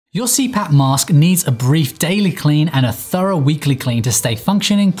Your CPAP mask needs a brief daily clean and a thorough weekly clean to stay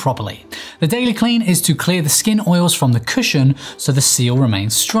functioning properly. The daily clean is to clear the skin oils from the cushion so the seal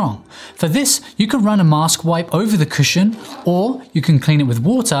remains strong. For this, you can run a mask wipe over the cushion, or you can clean it with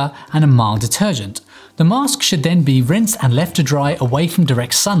water and a mild detergent. The mask should then be rinsed and left to dry away from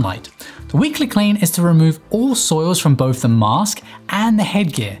direct sunlight. The weekly clean is to remove all soils from both the mask and the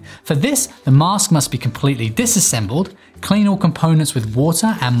headgear. For this, the mask must be completely disassembled, clean all components with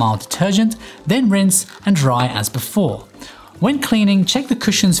water and mild detergent, then rinse and dry as before. When cleaning, check the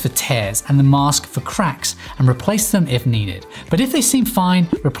cushions for tears and the mask for cracks and replace them if needed. But if they seem fine,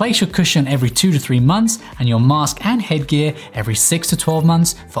 replace your cushion every 2 to 3 months and your mask and headgear every 6 to 12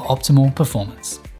 months for optimal performance.